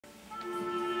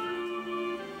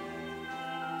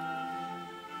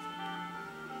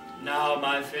Now,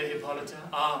 my fair Hippolyta,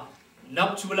 our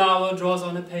nuptial hour draws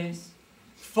on apace.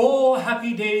 4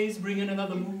 happy days bring in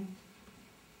another moon.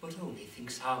 But oh,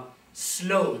 methinks how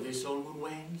slow this old moon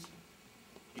wanes.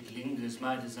 It lingers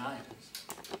my desires,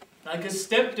 like a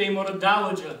stepdame or a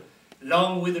dowager,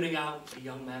 long withering out the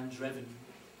young man's revenue.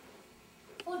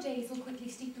 4 days will quickly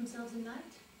steep themselves in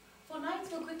night. 4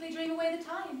 nights will quickly dream away the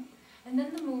time. And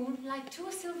then the moon, like to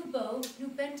a silver bow, new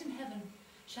bent in heaven,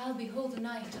 shall behold a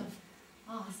night of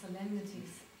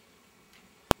solemnities.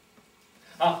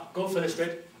 Go further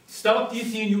straight. Stir up the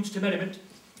Athenian youths to merriment.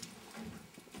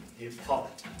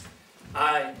 Hippolyta,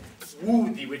 I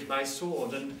wooed thee with my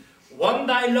sword, and won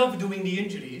thy love doing thee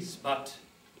injuries, but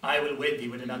I will wed thee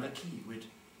with another key, with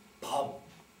pomp,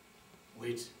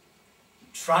 with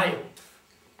triumph,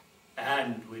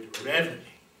 and with revelry.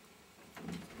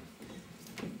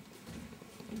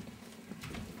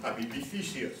 Happy be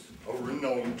Theseus, a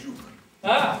renowned duke.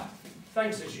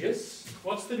 Thanks, Egeus.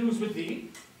 What's the news with thee?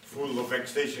 Full of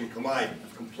vexation come I,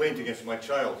 of complaint against my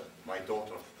child, my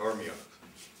daughter, Hermia.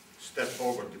 Step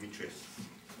forward, Demetrius.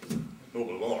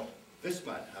 Noble lord, this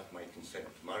man hath my consent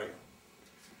to marry her.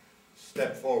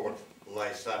 Step forward,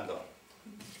 Lysander.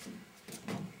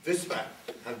 This man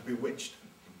hath bewitched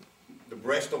the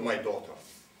breast of my daughter.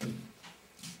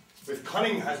 With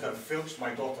cunning has thou filched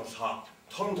my daughter's heart,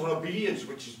 turned her obedience,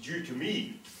 which is due to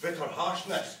me, bitter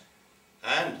harshness.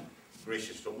 And,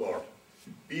 gracious Lord,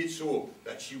 be it so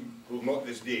that she will not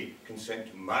this day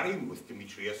consent to marry with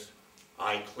Demetrius,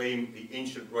 I claim the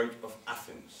ancient right of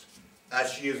Athens.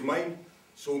 As she is mine,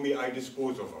 so may I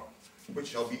dispose of her, which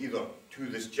shall be either to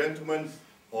this gentleman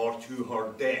or to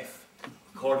her death,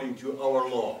 according to our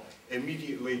law,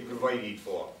 immediately provided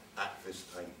for at this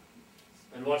time.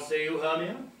 And what say you,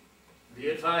 Hermia? Be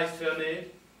advised, fair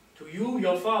maid, to you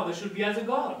your father should be as a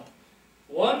god,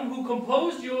 one who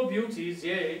composed your beauties,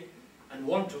 yea, and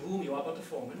one to whom you are but a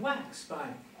form in wax, by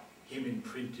him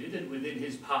imprinted and within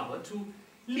his power to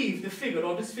leave the figure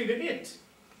or disfigure it.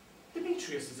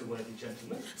 Demetrius is a worthy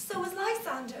gentleman. So is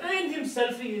Lysander. In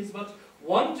himself he is, but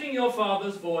wanting your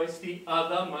father's voice, the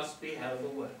other must be held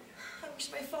away. I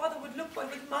wish my father would look one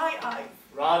with my eyes.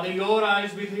 Rather your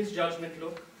eyes with his judgment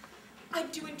look. I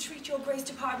do entreat your grace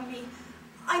to pardon me.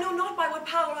 I know not by what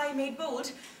power I made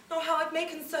bold, nor how it may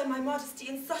concern my modesty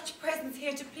in such presence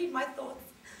here to plead my thoughts.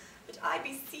 But I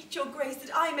beseech your grace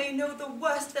that I may know the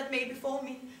worst that may befall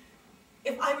me,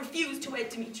 if I refuse to wed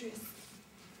Demetrius.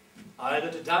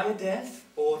 Either to die a death,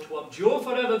 or to abjure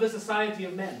forever the society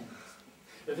of men.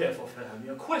 Therefore, fair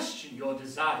Hermia, question your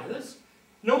desires,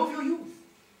 know of your youth,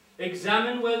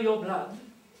 examine well your blood,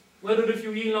 whether if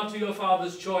you yield not to your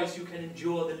father's choice, you can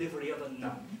endure the livery of a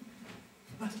nun.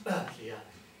 But earthlier,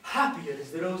 happier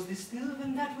is the rose distilled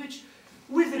than that which,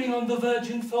 withering on the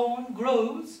virgin thorn,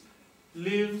 grows,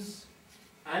 lives,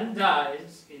 and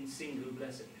dies in single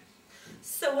blessedness.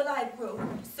 So will I grow,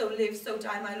 so live, so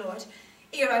die, my lord,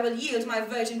 ere I will yield my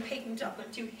virgin patent up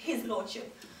unto his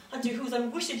lordship, unto whose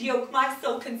unwished yoke my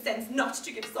soul consents not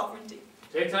to give sovereignty.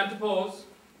 Take time to pause,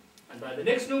 and by the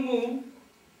next new moon,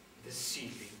 the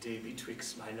sealing day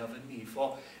betwixt my love and me,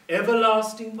 for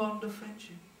everlasting bond of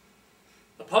friendship.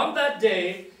 Upon that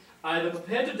day, either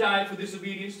prepare to die for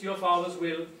disobedience to your father's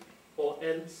will, or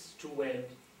else to wed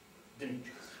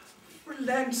Demetrius.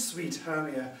 Relent, sweet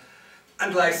Hermia,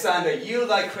 and Lysander, yield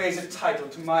thy crazed title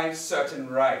to my certain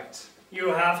right. You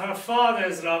have her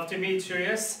father's love,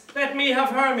 Demetrius. Let me have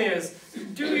Hermia's.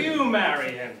 Do you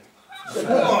marry him?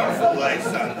 Marvel,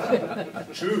 Lysander.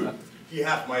 True, he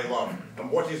hath my love, and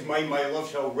what is mine my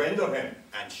love shall render him,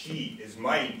 and she is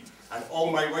mine, and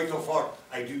all my right of her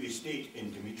I do estate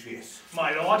in Demetrius.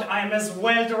 My lord, I am as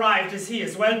well derived as he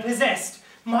is well possessed.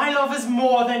 My love is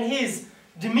more than his.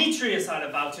 Demetrius, I'll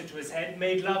avouch it to his head,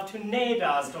 made love to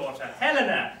Nedar's daughter,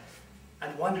 Helena,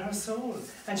 and won her soul.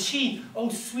 And she, oh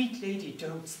sweet lady,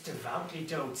 dotes, devoutly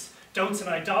dotes in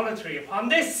idolatry upon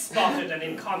this spotted and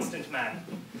inconstant man.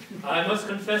 I must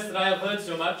confess that I have heard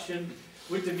so much, and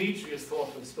with Demetrius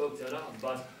thoughtfully spoke thereof,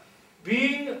 but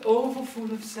being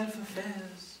overfull of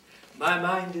self-affairs, my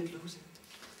mind did lose it.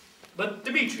 But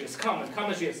Demetrius, come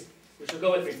Egeus, you shall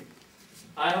go with me.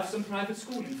 I have some private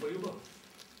schooling for you both.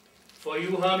 For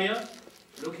you, Hermia,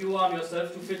 look you arm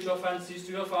yourself to fit your fancies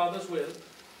to your father's will,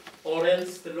 or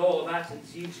else the law of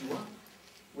Athens yields you up,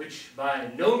 which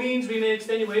by no means we may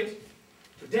extenuate,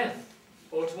 to death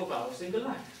or to a vow of single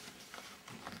life.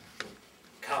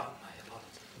 Come, my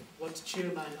Hippolyta, what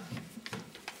cheer my life?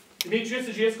 Demetrius,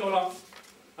 Egeus, go along.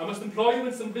 I must employ you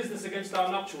in some business against our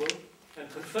nuptial, and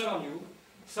confer on you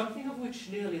something of which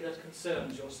nearly that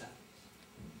concerns yourselves.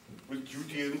 With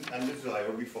duty and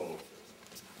desire we follow.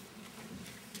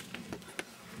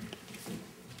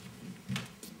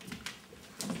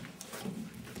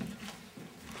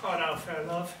 fair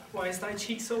love, why is thy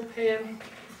cheek so pale?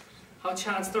 How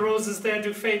chance the roses there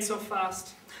do fade so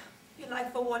fast? You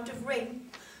like for want of rain,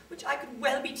 which I could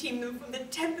well be teem them from the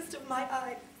tempest of my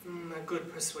eye. A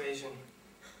good persuasion.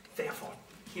 Therefore,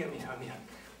 hear me, Hermia.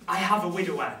 I have a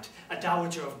widow aunt, a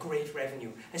dowager of great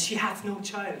revenue, and she hath no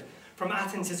child. From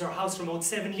Athens is her house remote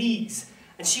 7 leagues,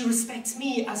 and she respects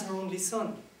me as her only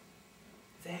son.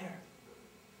 There,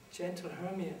 gentle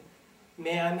Hermia,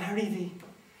 may I marry thee,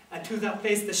 and to that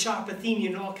place the sharp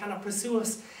Athenian law cannot pursue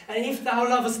us. And if thou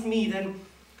lovest me, then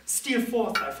steal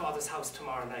forth thy father's house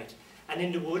tomorrow night, and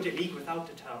in the wood, a league without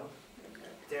the town,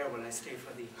 there will I stay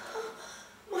for thee.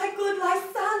 My good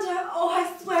Lysander, oh,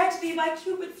 I swear to thee by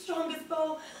Cupid's strongest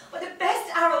bow, by the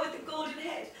best arrow with the golden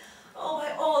head, oh,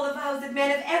 by all the vows that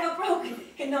men have ever broken,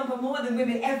 in number more than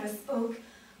women ever spoke.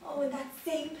 Oh, in that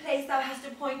same place thou hast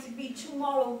appointed me,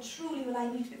 tomorrow truly will I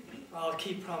meet with thee. Oh,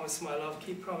 keep promise, my love,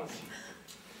 keep promise.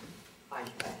 Aye,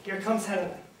 here comes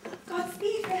Helena.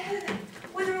 Godspeed, fair Helena.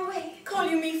 Whither away? Call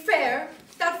you me fair?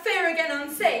 That fair again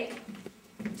unsay.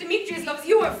 Demetrius loves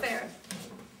your fair.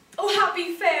 Oh,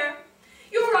 happy fair!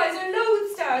 Your eyes are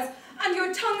lodestars, and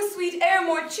your tongue's sweet air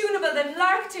more tunable than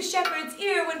lark to shepherd's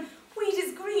ear when wheat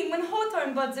is green, when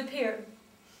hawthorn buds appear.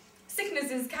 Sickness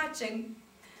is catching.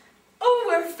 Oh,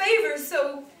 were favour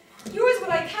so! Yours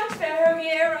will I catch, fair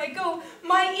Hermia, ere I go.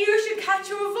 My ear should catch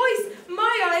your voice,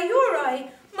 my eye your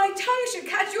eye. My tongue should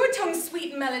catch your tongue's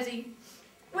sweet melody.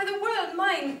 Were the world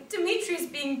mine, Demetrius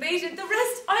being baited, the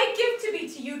rest I give to be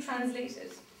to you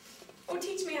translated. Oh,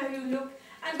 teach me how you look,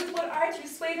 and with what art you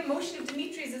sway the motion of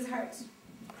Demetrius's heart.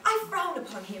 I frown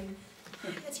upon him,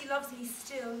 yet he loves me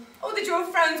still. Oh, that your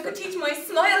frowns could teach my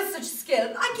smiles such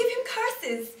skill. I give him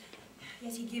curses,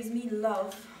 yet he gives me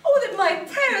love. Oh, that my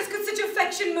prayers could such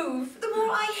affection move. The more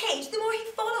I hate, the more he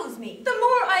follows me. The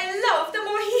more I love, the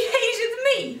more he hateth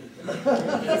me.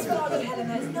 His folly,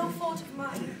 Helena, is no fault of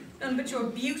mine. None but your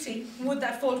beauty, would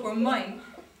that fault were mine.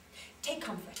 Take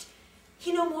comfort.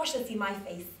 He no more shall see my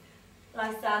face.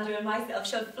 Lysander and myself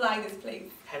shall fly this place.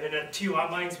 Helena, to our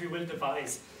minds we will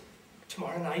devise.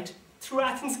 Tomorrow night, through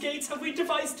Athens' gates have we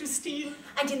devised to steal.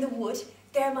 And in the wood,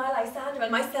 there my Lysander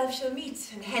and myself shall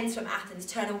meet, and hence from Athens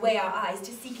turn away our eyes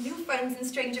to seek new friends in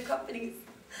stranger companies.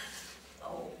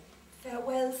 Oh,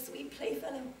 farewell, sweet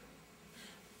playfellow.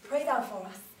 Pray thou for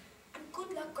us, and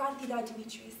good luck grant thee thou,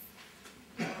 Demetrius.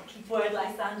 Keep word,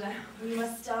 Lysander. We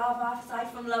must starve our sight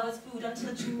from lovers' food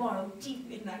until tomorrow, deep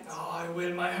midnight. Oh, I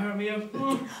will, my Hermia.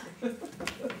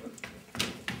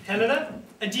 Helena,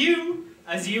 adieu,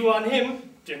 as you on him,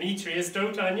 Demetrius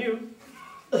dote on you.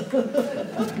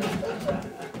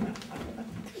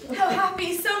 How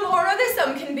happy some or other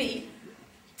some can be.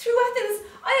 Through Athens,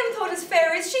 I am thought as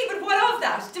fair as she, but what of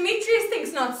that? Demetrius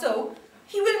thinks not so.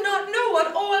 He will not know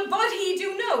what all but he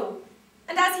do know.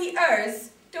 And as he errs,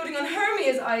 doting on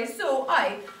Hermia's eyes, so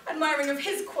I, admiring of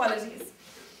his qualities.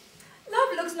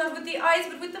 Love looks not with the eyes,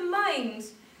 but with the mind,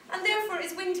 and therefore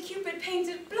is winged Cupid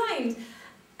painted blind,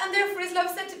 and therefore is love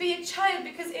said to be a child,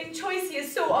 because in choice he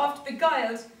is so oft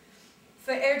beguiled.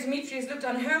 For ere Demetrius looked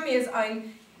on Hermia's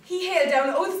eyne, he hailed down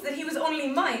oaths that he was only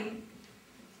mine.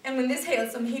 And when this hail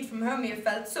some heat from Hermia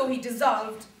felt, so he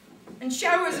dissolved, and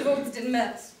showers of oaths did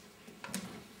melt.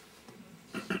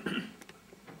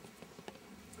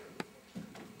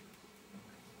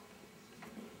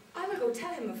 I will go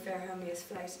tell him of fair Hermia's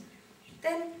flight.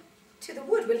 Then to the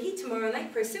wood will he tomorrow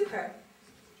night pursue her.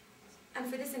 And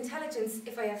for this intelligence,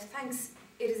 if I have thanks,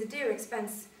 it is a dear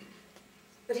expense.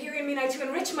 But herein mean I to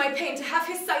enrich my pain, to have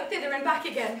his sight thither and back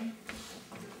again.